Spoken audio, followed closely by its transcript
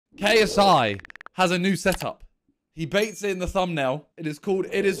KSI has a new setup. He baits it in the thumbnail. It is called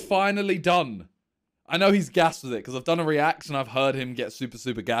It Is Finally Done. I know he's gassed with it because I've done a react and I've heard him get super,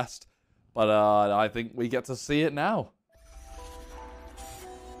 super gassed. But I think we get to see it now.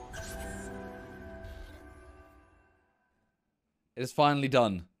 It is finally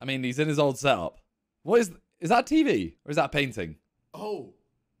done. I mean, he's in his old setup. What is that TV? Or is that a painting? Oh,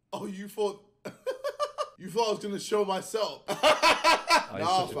 you thought... you thought I was going to show myself.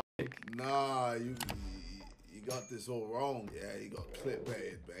 Nah, you got this all wrong. Yeah, you got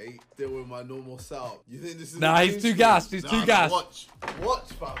clickbaited, mate. Still with my normal self. You think this is... Nah, he's too gassed. He's too gassed.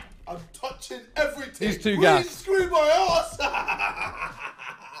 Watch, fam. I'm touching everything. He's too gassed. Screw my ass.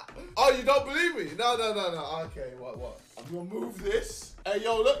 Oh, you don't believe me? No. Okay, what? I'm gonna move this. Hey,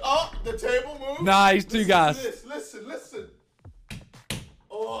 yo, look up. The table move. Nah, he's too gassed. Listen.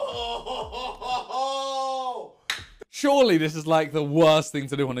 Oh. Surely this is like the worst thing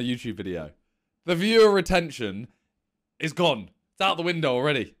to do on a YouTube video. The viewer retention is gone. It's out the window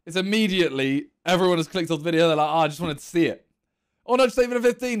already. It's immediately, everyone has clicked on the video. They're like, I just wanted to see it. Oh no, just take for the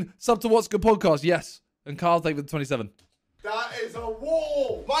 15. Sub to What's Good Podcast. Yes. And Carl take for the 27. That is a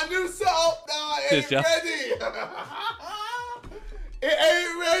wall. My new setup. Nah, it ain't ready. It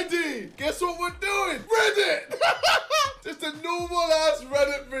ain't ready. Guess what we're doing? Reddit. Just a normal ass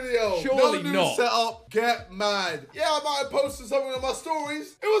Reddit video. Surely no new not. Setup. Get mad. Yeah, I might have posted something on my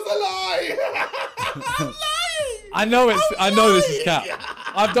stories. It was a lie. I'm lying. I know this is Cat.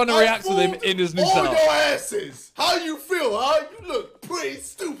 I've done a react with him in his new setup. All your asses. How you feel, huh? You look pretty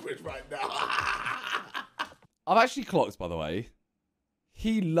stupid right now. I've actually clocked, by the way.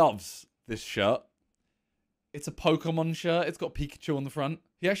 He loves this shirt. It's a Pokemon shirt. It's got Pikachu on the front.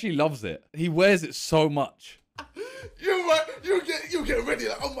 He actually loves it. He wears it so much. You get ready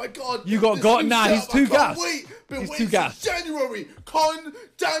like, oh my god. You got nah, he's too gassed. Been waiting since January. Con,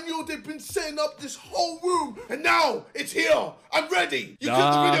 Daniel, they've been setting up this whole room. And now it's here. I'm ready. You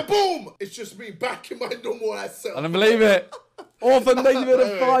get the video, boom. It's just me back in my normal ass self. I don't believe it. Orphan, thank you for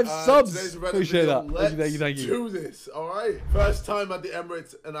the 5 subs. Appreciate that. Thank you. Do this, all right? First time at the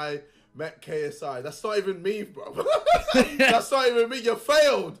Emirates and I met KSI. That's not even me, bro. That's not even me. You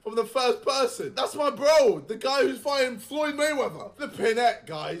failed from the first person. That's my bro. The guy who's fighting Floyd Mayweather. The Pinette,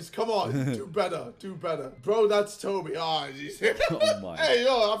 guys. Come on. Do better. Bro, that's Toby. Oh my. Hey,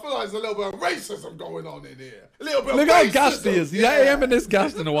 yo, I feel like there's a little bit of racism going on in here. A little bit of racism. Look how gassed he is. He ain't been this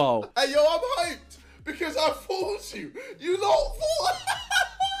gassed in a while. Hey, yo, I'm hyped because I fooled you. You lot fooled.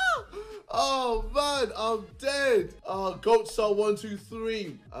 Oh man, I'm dead. Goatstar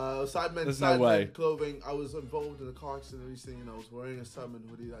 123. Sidemen clothing. I was involved in a car accident recently and I was wearing a Sidemen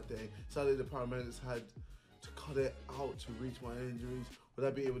hoodie that day. Sadly, the paramedics had to cut it out to reach my injuries. Would I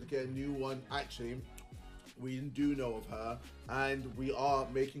be able to get a new one? Actually, we do know of her and we are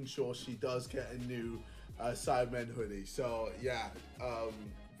making sure she does get a new Sidemen hoodie. So yeah,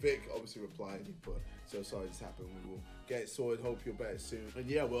 Vic obviously replied. He put, so sorry this happened. We will get it sorted. Hope you're better soon. And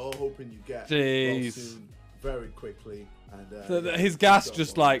yeah, we're all hoping you get well soon, very quickly. And so his gas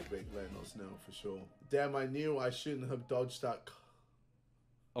just like. Letting us know for sure. Damn, I knew I shouldn't have dodged that.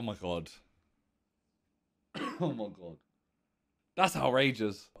 Oh my god. Oh my god. That's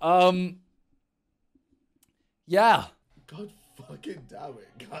outrageous. Yeah. God fucking damn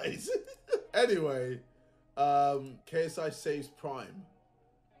it, guys. Anyway, KSI saves Prime.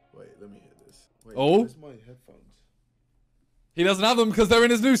 Wait, let me hear this. Wait, where's my headphones? He doesn't have them because they're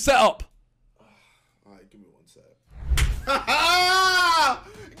in his new setup. Alright, give me one sec.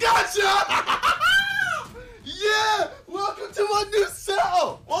 Gotcha! Yeah! Welcome to my new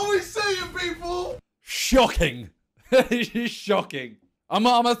setup! What are we saying, people? Shocking. Shocking. I'm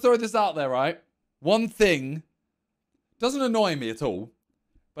gonna throw this out there, right? One thing doesn't annoy me at all,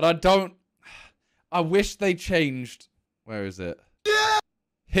 but I wish they changed. Where is it? Yeah!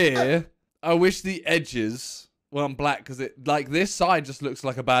 Here, I wish the edges weren't black because it, like, this side just looks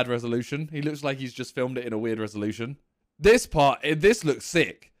like a bad resolution. He looks like he's just filmed it in a weird resolution. This part, this looks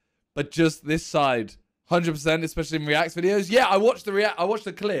sick, but just this side, 100%, especially in React videos. Yeah, I watched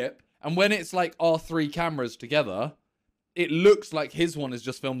the clip, and when it's like our 3 cameras together, it looks like his one is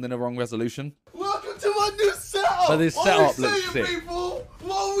just filmed in a wrong resolution. Welcome to my new setup. But this setup looks sick. People?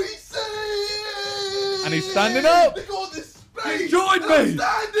 What are we saying? And he's standing up. Look at all this space. He joined me. I'm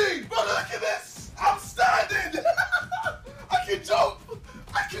standing. But look at this. I'm standing. I can jump.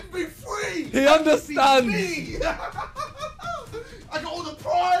 I can be free. He understands. I got all the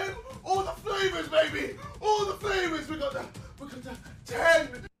prime, all the flavors, baby. All the flavors. We got the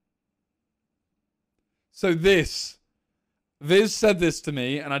 10. So Viz said this to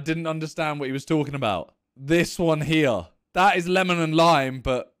me, and I didn't understand what he was talking about. This one here. That is lemon and lime,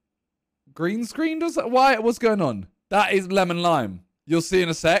 but green screened or something? Why? What's going on? That is lemon lime. You'll see in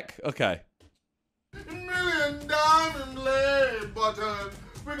a sec. Okay. Million diamond lane button.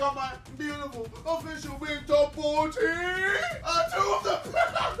 We got my beautiful official winter booty. Two of them.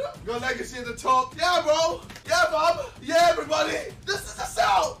 Got legacy at the top. Yeah, bro. Yeah, Bob. Yeah, everybody. This is the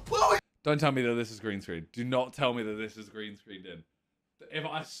South. Don't tell me that this is green screen. Do not tell me that this is green screened in. If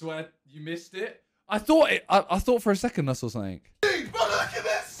I swear you missed it. I thought it. I thought for a second I saw something. Bro, look at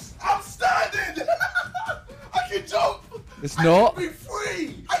this. I'm standing. I can jump. It's not. I can be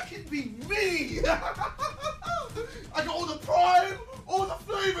free. I can be me. I got all the prime, all the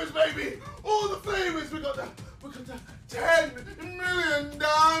flavors, baby. All the flavors. We got the 10 million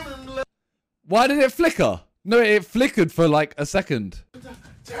diamond. Why did it flicker? No, it flickered for like a second.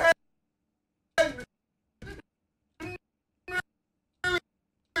 10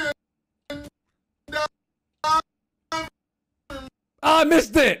 I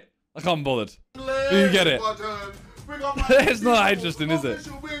missed it. I can't be bothered. You get it. It's not that interesting, is it?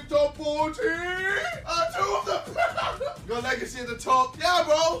 Two of them. Got legacy at the top. Yeah,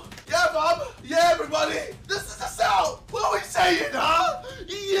 bro. Yeah, Bob. Yeah, everybody. This is the South. What are we saying, huh?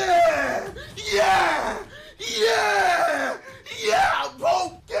 Yeah. Yeah. Yeah. Yeah,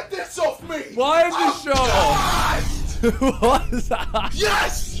 bro. Get this off me. Why is this show off? What is that?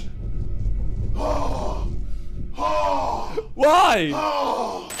 Yes. Oh. Oh. Why?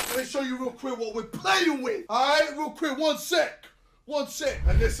 Oh. Let me show you real quick what we're playing with. Alright, real quick, one sec.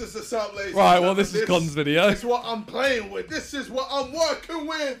 And this is the South, ladies. Right, well, this is Con's video. This is what I'm playing with. This is what I'm working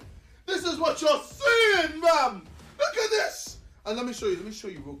with. This is what you're seeing, man. Look at this. And let me show you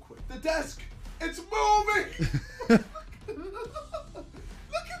real quick. The desk, it's moving. Look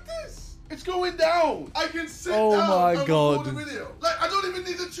at this. It's going down. I can sit down my and God. record a video. Like, I don't even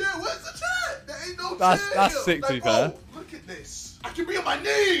need a chair. Where's the chair? There ain't no chair. That's sick, to be fair. Look at this. I can be on my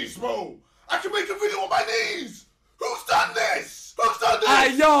knees, bro. I can make a video on my knees. Who's done this? Who's done this?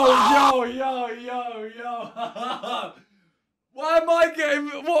 Hey, yo. Why am I getting...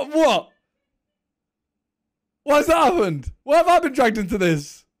 What? What's happened? Why have I been dragged into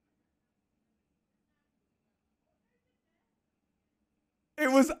this? I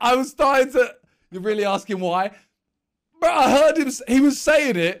was starting to... You're really asking why? Bro, I heard him... He was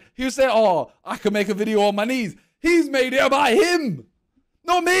saying it. He was saying, oh, I can make a video on my knees. He's made it about him.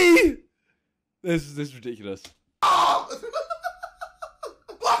 Not me. This is ridiculous. Welcome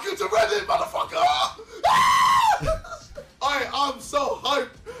to Reddit, motherfucker! I'm so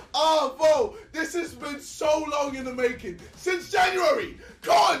hyped. Oh, bro, this has been so long in the making. Since January.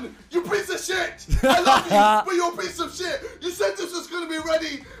 Con, you piece of shit. I love you, but you're a piece of shit. You said this was going to be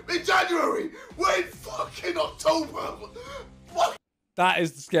ready in January. We're in fucking October. Fuck. That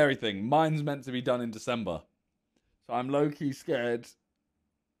is the scary thing. Mine's meant to be done in December. So I'm low-key scared.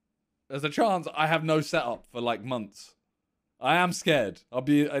 There's a chance I have no setup for like months. I am scared. I'll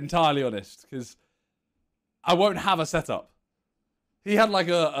be entirely honest, because I won't have a setup. He had like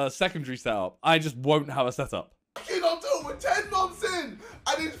a secondary setup. I just won't have a setup. Fucking October, 10 months in,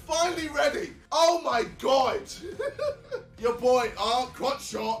 and it's finally ready. Oh my God. Your boy, crotch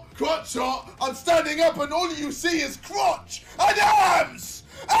shot. I'm standing up and all you see is crotch and arms.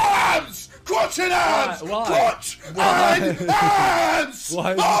 Arms! Crotch and arms! Why? Crotch and arms!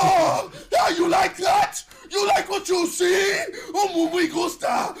 Why? Oh, yeah, you like that? You like what you see? Oh, muy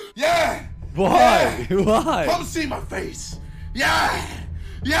gusta. Yeah. Why? Yeah. Why? Come see my face. Yeah.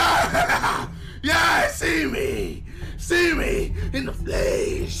 Yeah. Yeah, see me. See me in the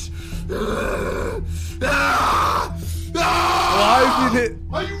flesh. Why did it?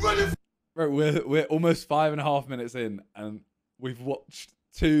 Are you ready? Bro, we're almost 5.5 minutes in, and we've watched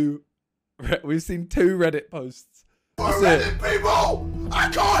we've seen 2 Reddit posts. For Reddit, people! I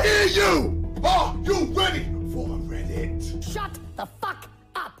can't hear you! Are you ready for Reddit? Shut the fuck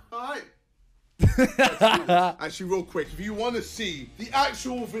up! Alright. Actually, real quick, if you want to see the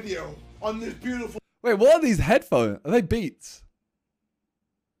actual video on this beautiful... Wait, what are these headphones? Are they Beats?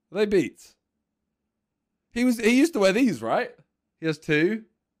 Are they Beats? He used to wear these, right? He has 2.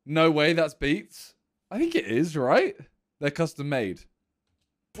 No way that's Beats. I think it is, right? They're custom made.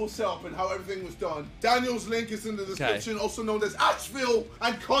 Full setup and how everything was done. Daniel's link is in the description, also known as Asheville,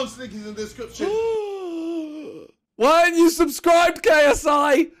 and Con's link is in the description. Why aren't you subscribed,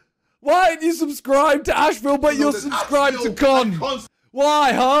 KSI? Why aren't you subscribed to Asheville, but you're subscribed to Con?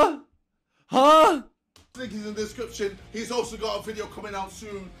 Why, huh? Huh? Link is in the description. He's also got a video coming out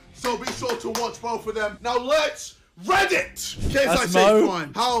soon, so be sure to watch both of them. Now let's Reddit! KSI say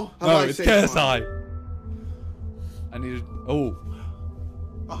fine. How? No, it's KSI. I need to... Oh.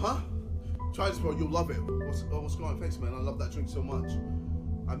 Uh-huh. Try this, bro. You'll love it. What's going on? Thanks, man. I love that drink so much.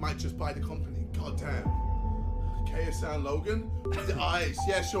 I might just buy the company. God damn. KSL Logan? With the eyes.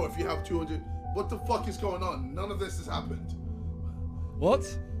 Yeah, sure, if you have 200. What the fuck is going on? None of this has happened.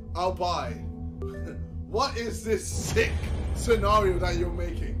 What? I'll buy. What is this sick scenario that you're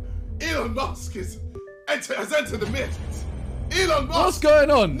making? Elon Musk has entered the mist. Elon Musk! What's going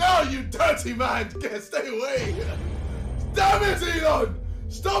on? No, you dirty man! Stay away! Damn it, Elon!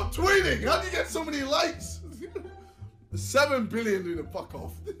 Stop tweeting! How do you get so many likes? 7 billion, dude, fuck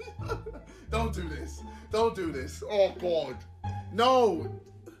off. Don't do this. Don't do this. Oh, God. No.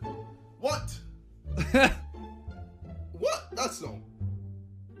 What? What? That's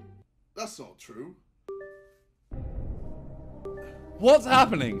not true. What's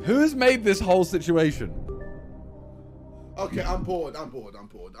happening? Who has made this whole situation? Okay, I'm bored.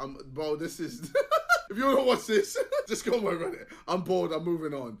 Bro, this is... If you want to watch this, just go on my Reddit. I'm bored. I'm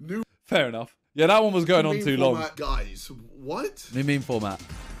moving on. Fair enough. Yeah, that one was going on too long. Guys, what? Meme format.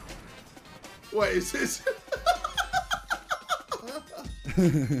 Wait, is this...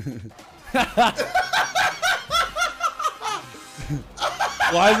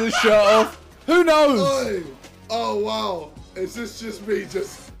 Why is his shirt off? Who knows? Oy. Oh, wow. Is this just me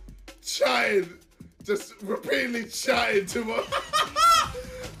just chatting, just repeatedly chatting to my...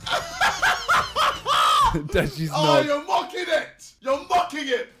 She's oh, not. you're mocking it! You're mocking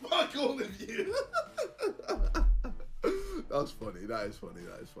it! Fuck all of you! That's funny. That is funny.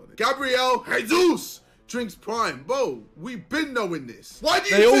 Gabriel Jesus drinks Prime. Bro, we've been knowing this. Why do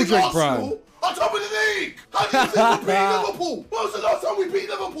you think drink Arsenal on top of the league? How do you think we beat Liverpool? When was the last time we beat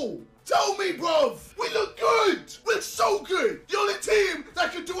Liverpool? Tell me, bruv. We look good. We look so good. The only team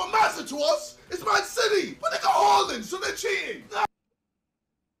that can do a massive to us is Man City. But they got Haaland, so they're cheating.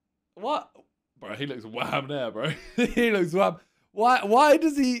 What? Bro, he looks wham there, bro. He looks wham. Why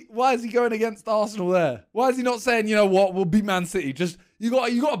is he going against Arsenal there? Why is he not saying, you know what, we'll beat Man City? Just you got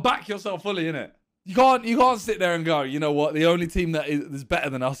to back yourself fully, innit? You can't sit there and go, you know what, the only team that is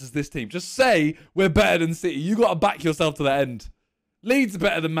better than us is this team. Just say we're better than City. You got to back yourself to the end. Leeds are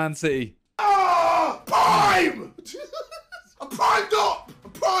better than Man City. Ah, Prime! I'm primed up.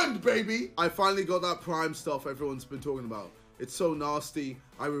 I'm primed, baby. I finally got that Prime stuff everyone's been talking about. It's so nasty.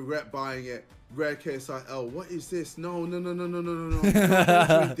 I regret buying it. Rare KSL. What is this? No. Don't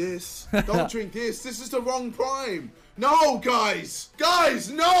drink this. Don't drink this. This is the wrong Prime. No, guys. Guys,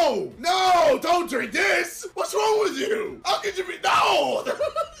 no. No, don't drink this. What's wrong with you? How could you be? No.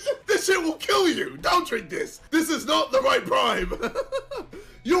 This shit will kill you. Don't drink this. This is not the right Prime.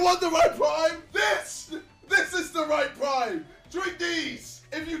 You want the right Prime? This is the right Prime. Drink these.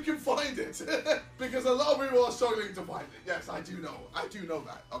 If you can find it, because a lot of people are struggling to find it. Yes, I do know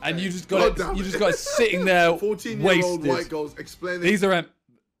that. Okay. And you just got it sitting there 14-year-old white girls explaining. These are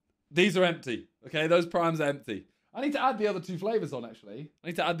empty. Okay, those Primes are empty. I need to add the other 2 flavors on, actually. I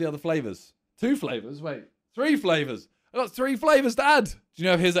need to add the other flavors. 2 flavors? Wait. 3 flavors. I got 3 flavors to add. Do you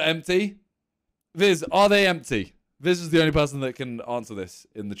know if his are empty? Viz, are they empty? Viz is the only person that can answer this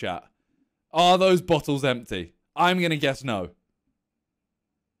in the chat. Are those bottles empty? I'm going to guess no.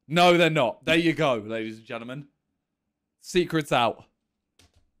 No, they're not. There you go, ladies and gentlemen. Secret's out.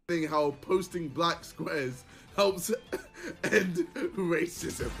 How posting black squares helps end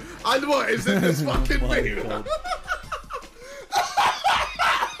racism. And what is in this fucking meme?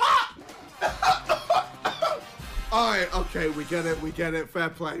 Alright, okay, we get it. Fair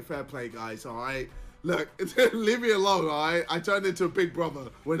play, guys, alright? Look, leave me alone, alright? I turned into a big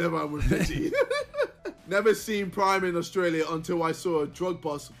brother whenever I'm with Veggie. Never seen Prime in Australia until I saw a drug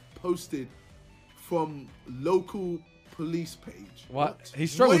bust posted from local police page. What? He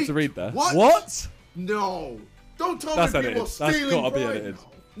struggled to read there. What? No. Don't tell me people are stealing That's gotta be Prime. edited.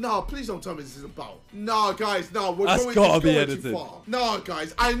 No, please don't tell me this is about. No, guys, no, That's gotta be edited. Too far. No,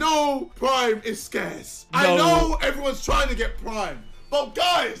 guys, I know Prime is scarce. No. I know everyone's trying to get Prime. But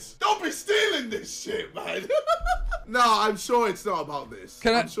guys, don't be stealing this shit, man. No, I'm sure it's not about this.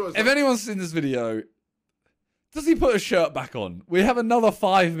 If anyone's seen this video, does he put a shirt back on? We have another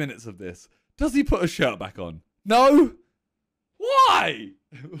 5 minutes of this. Does he put a shirt back on? No? Why?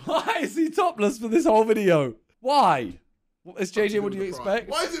 Why is he topless for this whole video? Why? It's JJ, what do you expect?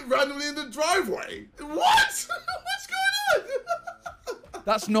 Why is it randomly in the driveway? What? What's going on?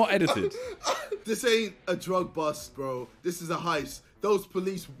 That's not edited. This ain't a drug bust, bro. This is a heist. Those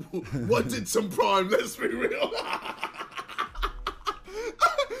police wanted some Prime, let's be real.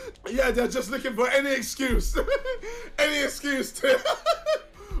 Yeah, they're just looking for any excuse. Any excuse to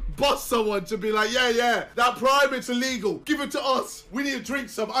bust someone to be like, yeah, that Prime, it's illegal. Give it to us. We need to drink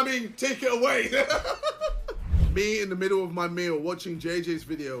some. I mean, take it away. Me in the middle of my meal watching JJ's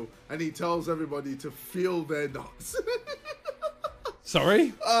video and he tells everybody to feel their nuts.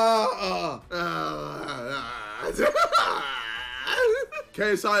 Sorry?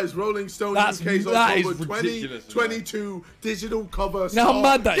 KSI's Rolling Stone UK's October 2022 digital cover. Now how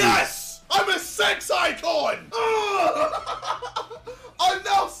mad that is. Yes! I'm a sex icon! I'm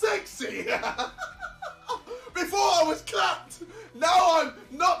now sexy! Before I was clapped, now I'm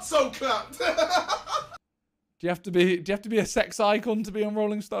not so clapped. Do you have to be a sex icon to be on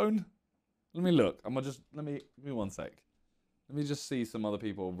Rolling Stone? Let me look. Give me 1 sec. Let me just see some other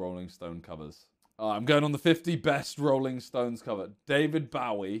people Rolling Stone covers. I'm going on the 50 best Rolling Stones cover. David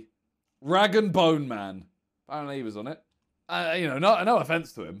Bowie, Rag and Bone Man. Apparently he was on it. You know, no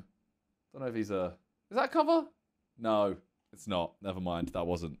offense to him. Don't know if he's a... Is that a cover? No, it's not. Never mind. That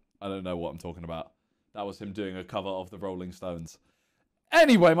wasn't. I don't know what I'm talking about. That was him doing a cover of the Rolling Stones.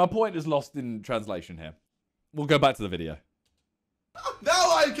 Anyway, my point is lost in translation here. We'll go back to the video.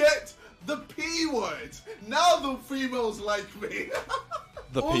 Now I get the P word. Now the females like me.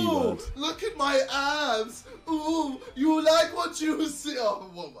 The P word. Look at my abs. Ooh, you like what you see?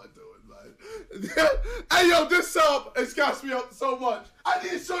 Oh, what am I doing, man? Hey, yo, this setup has gassed me up so much. I need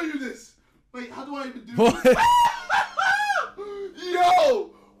to show you this. Wait, how do I even do this?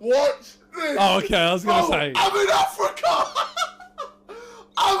 Yo, watch this. Oh, okay, I was going to say. I'm in Africa.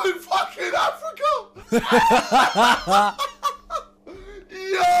 I'm in fucking Africa.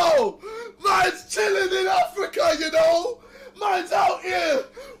 Yo, man's chilling in Africa, you know? Man's out here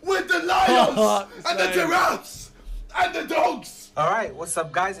with the lions and the giraffes and the dogs. Alright, what's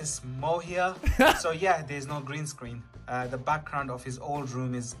up guys? It's Mo here. So yeah, there's no green screen. The background of his old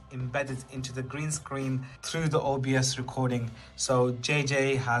room is embedded into the green screen through the OBS recording. So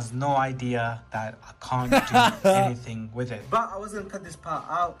JJ has no idea that I can't do anything with it. But I was going to cut this part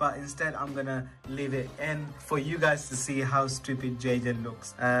out, but instead I'm going to leave it in for you guys to see how stupid JJ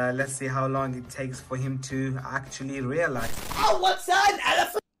looks. Let's see how long it takes for him to actually realize. Oh, what's that?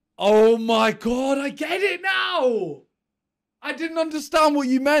 Elephant? Oh my god, I get it now! I didn't understand what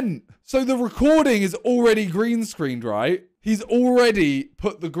you meant. So the recording is already green screened, right? He's already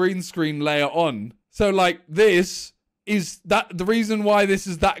put the green screen layer on. So like this is that the reason why this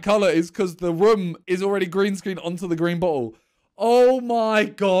is that color is because the room is already green screened onto the green bottle. Oh my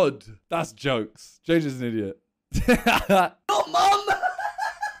god. That's jokes. JJ's an idiot. Oh, Mom!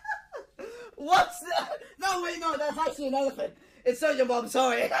 What's that? No, wait, no, that's actually an elephant. It's not your mom,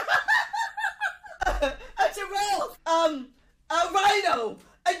 sorry. A giraffe, a rhino,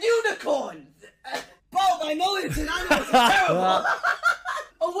 a unicorn. Bob, I know it's an animal, it's terrible. A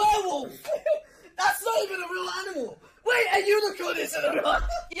werewolf. That's not even a real animal. Wait, a unicorn isn't a real...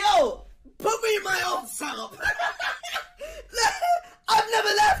 Yo, put me in my own setup. I've never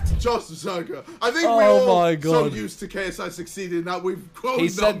left. Josh Saga. I think we're all so used to KSI succeeding that we've grown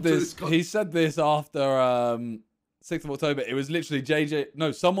up to this. He said this after 6th of October. It was literally JJ...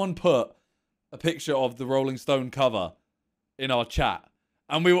 No, someone put a picture of the Rolling Stone cover in our chat.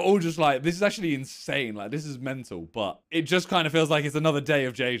 And we were all just like, this is actually insane. Like, this is mental. But it just kind of feels like it's another day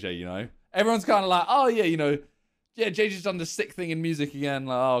of JJ, you know? Everyone's kind of like, oh, yeah, you know, yeah, JJ's done the sick thing in music again.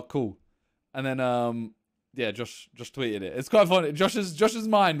 Like, oh, cool. And then, yeah, Josh tweeted it. It's quite funny. Josh's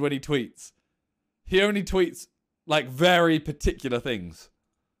mind when he tweets, he only tweets, like, very particular things.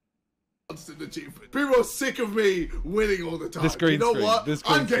 Achievement. People are sick of me winning all the time. You know what?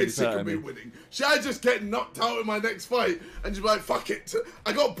 I'm getting sick of me winning. Should I just get knocked out in my next fight and just be like, fuck it.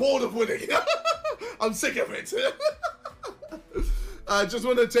 I got bored of winning. I'm sick of it. I just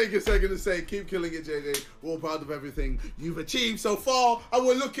want to take a second to say, keep killing it, JJ. We're all proud of everything you've achieved so far, and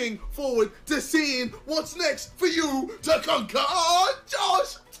we're looking forward to seeing what's next for you to conquer. Oh,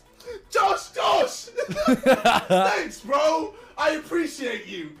 Josh! Thanks, bro. I appreciate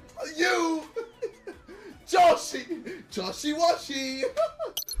you. You, Joshy Washy.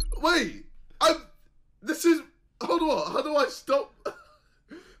 Wait, hold on. How do I stop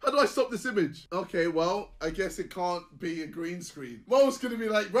this image? Okay, well, I guess it can't be a green screen. Mo's gonna be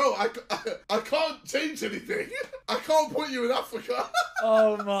like, bro, I can't change anything. I can't put you in Africa.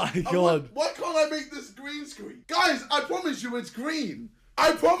 Oh my god. Why can't I make this green screen? Guys, I promise you it's green.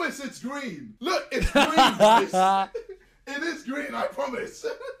 I promise it's green. Look, it's green, guys. It is green, I promise.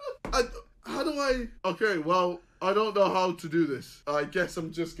 How do I... Okay, well, I don't know how to do this. I guess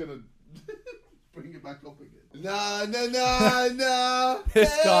I'm just gonna bring it back up again. Nah.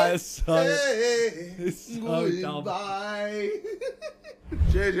 This guy is so dumb. Bye.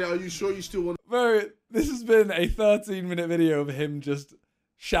 JJ, are you sure you still want... Bro, this has been a 13-minute video of him just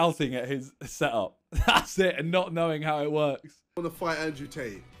shouting at his setup. That's it, and not knowing how it works. I want to fight Andrew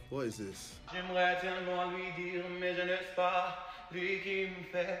Tate. What is this? lui qui me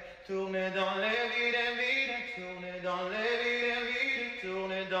fait tourner dans les vides, vides, tourner dans les vides, vides,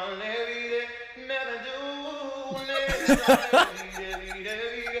 tourner dans les vides, never tourner dans les vides,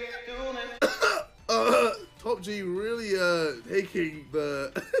 vides, tourner. Top G really taking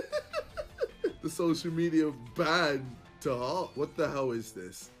the the social media ban to heart. What the hell is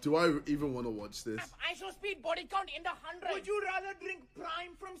this? Do I even want to watch this? I show speed body count in the 100. Would you rather drink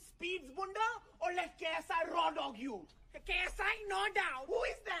Prime from Speed's Bunda or let KSI raw dog you? KSI, no doubt. Who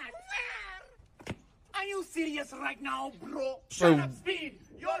is that? Where? Are you serious right now, bro? Shut up, Speed.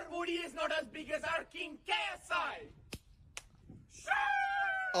 Your booty is not as big as our king KSI.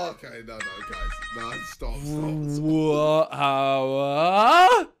 Okay, no, guys. No, stop. What?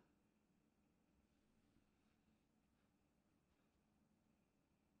 How?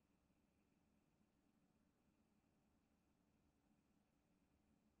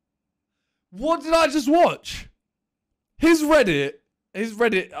 What did I just watch? His Reddit.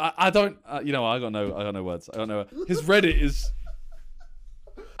 I don't. You know, I got no words. I don't know. His Reddit is.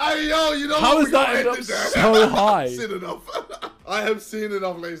 Hey yo, you know how has that ended up so high? Seen enough. I have seen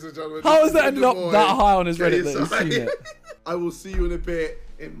enough, ladies and gentlemen. How has that ended up that high on his Reddit that you've seen it? I will see you in a bit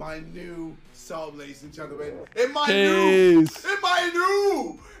in my new setup, ladies and gentlemen. In my new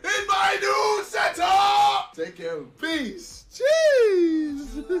setup. Take care. Peace.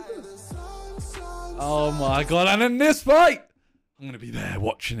 Cheese. Oh my god! And in this fight, I'm gonna be there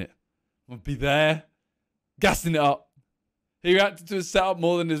watching it. I'm gonna be there, gassing it up. He reacted to his setup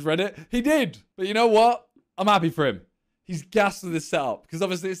more than his Reddit. He did, but you know what? I'm happy for him. He's gassed with his setup because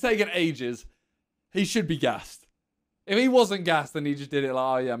obviously it's taken ages. He should be gassed. If he wasn't gassed and he just did it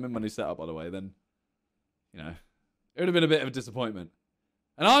like, oh yeah, I'm in my new setup by the way, then you know it would have been a bit of a disappointment.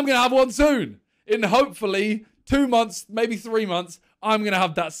 And I'm gonna have one soon. In hopefully 2 months, maybe 3 months, I'm gonna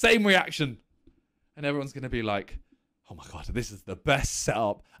have that same reaction. And everyone's going to be like, oh my god, this is the best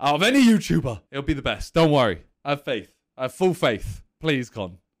setup out of any YouTuber. It'll be the best. Don't worry. I have faith. I have full faith. Please,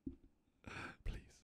 Con.